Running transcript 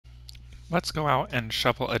Let's go out and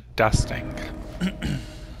shovel a dusting.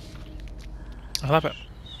 I love it.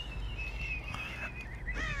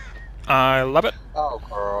 I love it. Oh,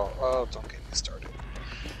 girl. Oh, don't get me started.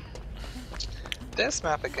 This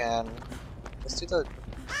map again. Let's do the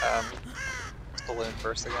balloon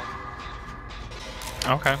first again.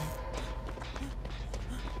 Okay.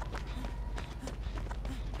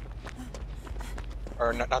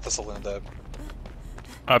 Or not the saloon, the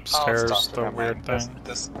Upstairs, stop. the Never weird mind. thing.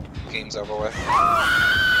 This game's over with.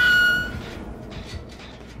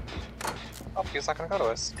 Oh, he's not gonna go to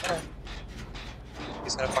us. Okay.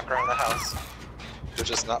 He's gonna fuck around the house.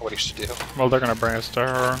 Which is not what he should do. Well, they're gonna bring us to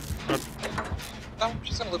her. No,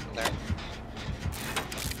 she's gonna live in there.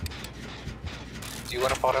 Do you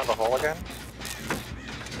wanna fall down the hole again?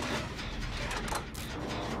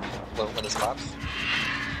 When this pops?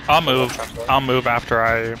 I'll move. I'll move after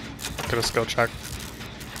I get a skill check.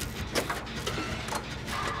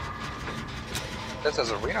 This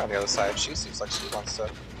has Arena on the other side. She seems like she wants to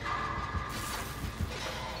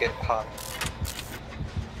get hung.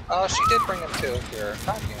 Oh, she did bring him too here.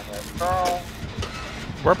 God damn it, girl.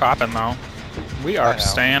 We're popping though. We are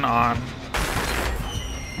staying on.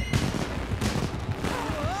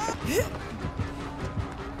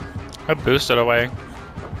 I boosted away.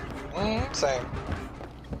 Same.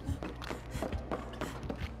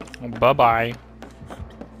 Bye bye.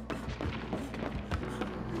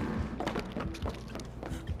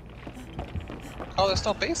 Oh, there's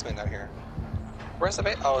no basement out here. Where's the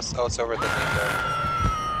basement? Oh, it's over at the main door.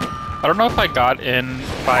 I don't know if I got in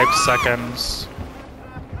 5 seconds.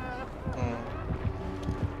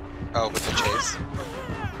 Oh, with the chase.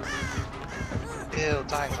 Ew,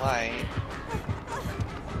 dying light.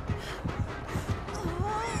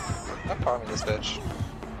 I'm farming this bitch.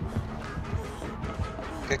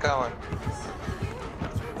 Get going.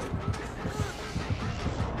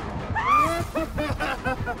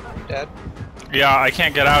 Dead? Yeah, I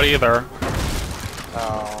can't get out either.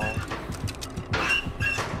 Oh.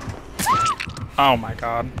 Oh my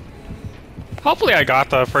god. Hopefully I got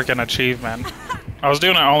the freaking achievement. I was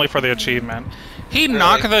doing it only for the achievement. He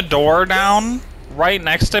knocked the door down right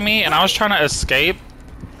next to me and I was trying to escape.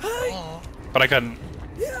 But I couldn't.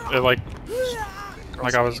 It like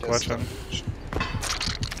I was glitching.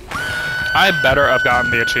 I better have gotten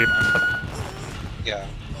the achievement for that. Yeah.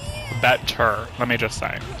 Better, let me just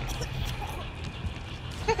say.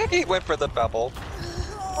 He went for the pebble.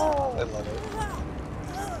 Oh, I love it.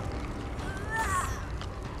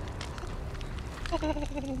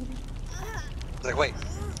 It's like, wait.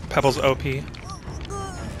 Pebble's OP.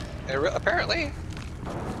 Apparently.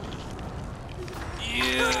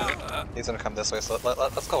 Yeah. He's gonna come this way, so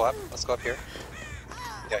let's go up. Let's go up here.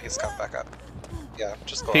 Yeah, he's coming back up. Yeah,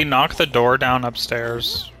 just go He up. knocked the door down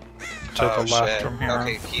upstairs to the left from here.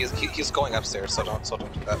 Okay, he's going upstairs, so don't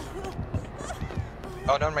do that.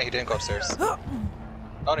 Oh, no, he didn't go upstairs. Oh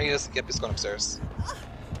no, he is. Yep, he's going upstairs.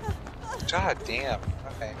 God damn.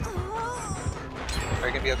 Okay. Are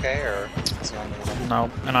you gonna be okay, or is he on the No,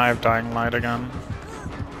 and I have Dying Light again.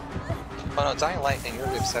 Oh no, Dying Light and you're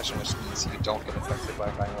the obsession, which means you don't get affected by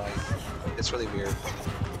Dying Light. It's really weird.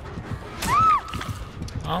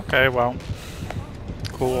 Okay, well.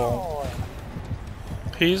 Cool.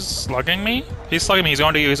 He's slugging me? He's slugging me, he's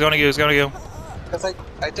going to you, he's going to you, he's going to you. Because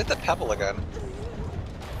I did the pebble again.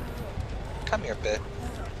 Come here,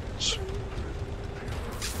 bitch.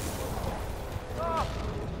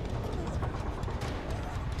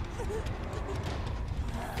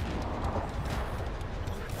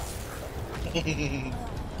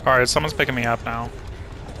 Alright, someone's picking me up now.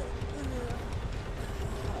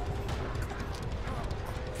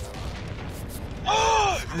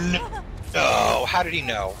 No! How did he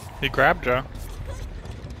know? He grabbed you.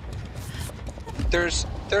 There's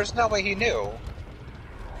no way he knew.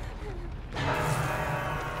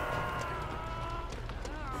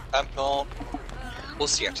 Well, we'll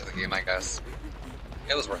see after the game, I guess.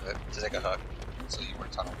 It was worth it to take a hug, so you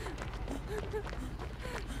weren't tunnel.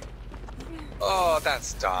 Oh,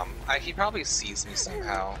 that's dumb. He probably sees me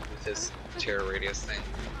somehow with his terror radius thing.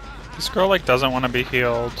 This girl, like, doesn't want to be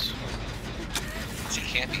healed. She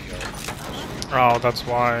can't be healed. Oh, that's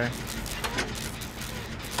why.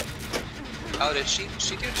 Oh, she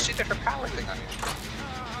did her power thing on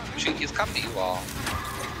you. He's come to you all.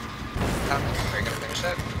 Are you gonna finish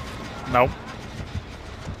it? Nope.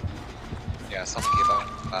 Yeah, someone gave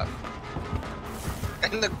up.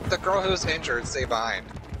 And the girl who's injured stay behind.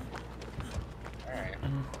 Alright.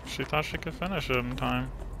 She thought she could finish it in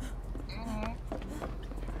time.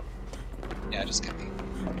 Yeah, just get me.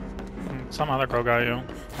 Some other girl got you.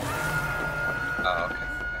 Oh, okay.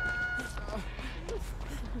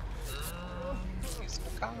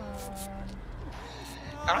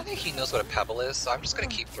 I don't think he knows what a pebble is, so I'm just gonna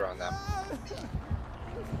keep throwing them.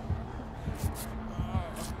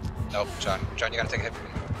 Nope, John, you gotta take a hit from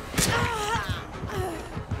me.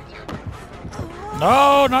 Thank you.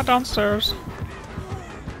 No, not downstairs.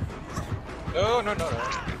 No. Not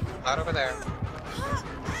over there.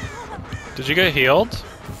 Did you get healed?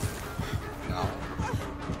 No.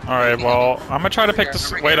 Alright, well, I'm gonna try to pick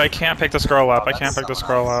this. Wait, I can't pick this girl up. I can't pick this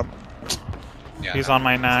girl up. Yeah, He's on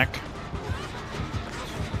my neck.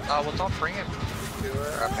 Oh, well, don't bring it to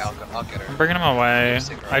her. Okay, I'll get her. I'm bringing him away.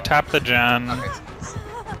 I tapped the gen. Okay.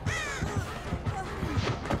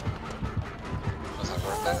 Was that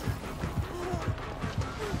worth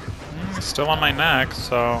it? He's still on my neck,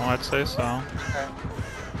 so I'd say so. Okay.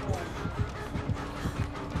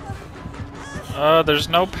 There's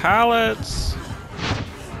no pallets.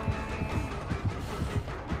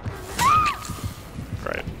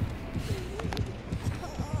 Right.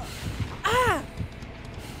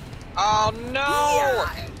 Oh no!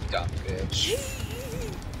 Dumb bitch.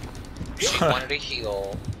 She wanted to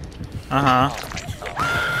heal. Uh-huh. Oh my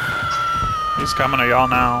god. He's coming to y'all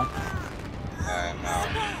now. No,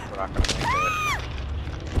 we're not gonna make it.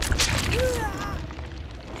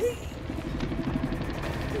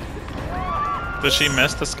 Did she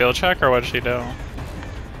miss the skill check, or what did she do? No,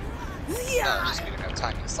 just beating a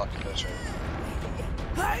tiny sloppy butcher.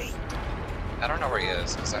 I don't know where he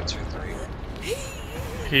is. Is that 2-3?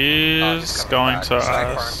 He's going back. to Should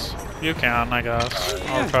I us. You can, I guess.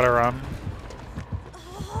 I'll try to run.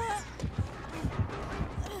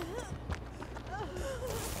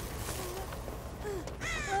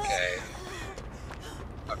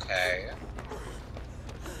 Okay.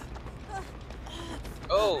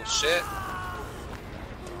 Oh shit.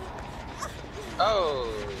 Oh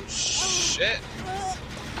shit.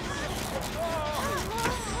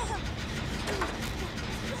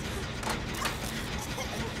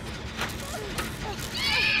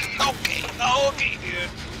 Okay, dude.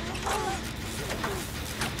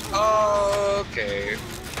 Okay.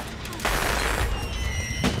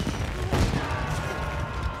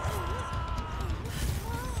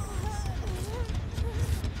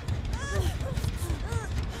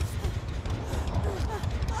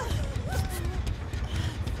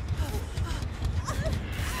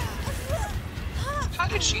 How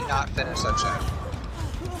did she not finish that check?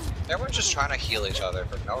 Everyone's just trying to heal each other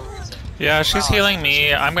for no reason. Yeah, she's healing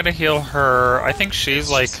me. I'm gonna heal her. I think she's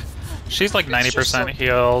like 90%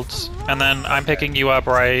 healed. And then I'm picking you up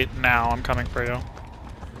right now. I'm coming for you.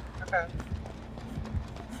 Okay.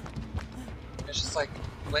 It's just like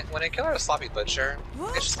when I kill her a sloppy butcher,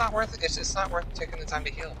 it's just not worth it. It's just not worth taking the time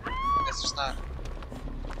to heal. It's just not.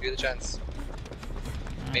 Do the gens.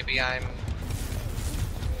 Maybe I'm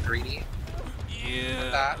greedy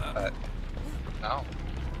with that, but no.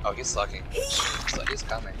 Oh, he's slugging. So he's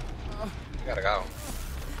coming. We gotta go.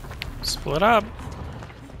 Split up.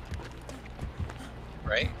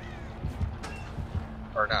 Right?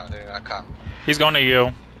 Or no, they did not come. He's going to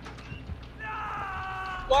you.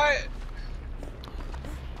 What?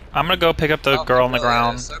 I'm gonna go pick up the girl on the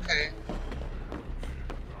ground. Okay.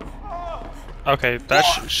 Okay, that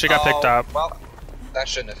she got picked up. Well, that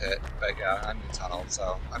shouldn't have hit, but yeah, I'm in tunnel,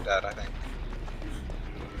 so I'm dead, I think.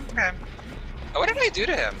 Okay. Oh, what did I do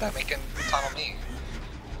to him that make him tunnel me?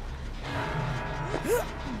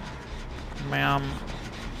 Ma'am.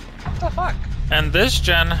 What the fuck? And this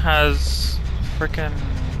gen has frickin'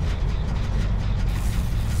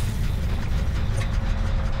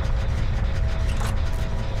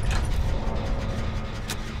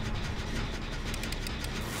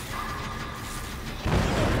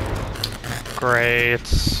 great.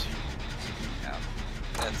 Yeah,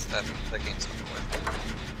 that game's not worth it.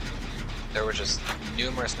 There were just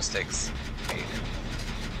numerous mistakes made.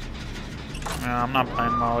 Yeah, I'm not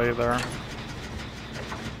playing well either.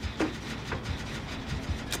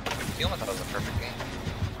 I thought it was a perfect game.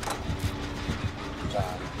 Good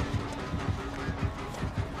job.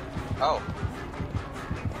 Oh.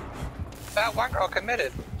 That one girl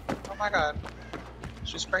committed. Oh my god.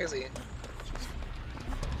 She's crazy.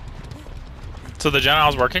 So the gen I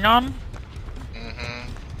was working on? Mm-hmm.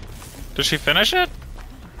 Did she finish it?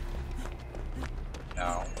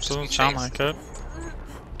 No. She's Doesn't being sound chased. like it.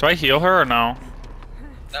 Do I heal her or no?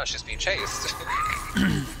 No, she's being chased.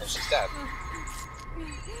 And she's dead.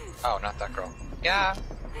 Oh, not that girl. Yeah.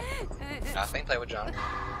 Nothing. Play with John.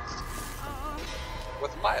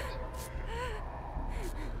 With what?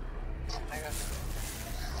 Oh my god.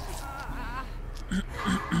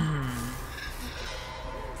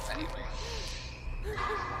 Anyway.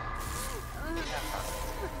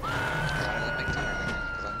 I'm a big dinner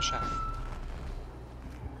because I'm a chef.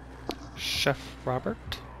 Chef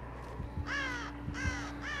Robert?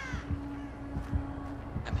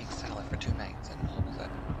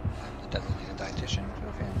 dietitian for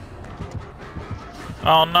the family.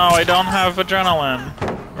 Oh no, I don't have adrenaline.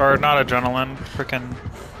 Or not adrenaline, freaking.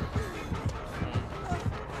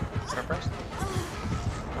 Strippers?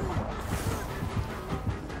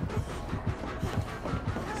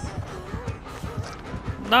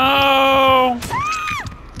 No!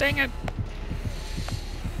 Dang it.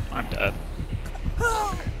 I'm dead.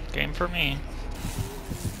 Game for me.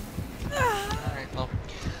 Alright, well,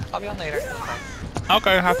 I'll be on later. Bye.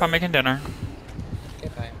 Okay, have fun making dinner. Okay,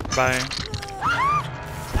 bye. Bye.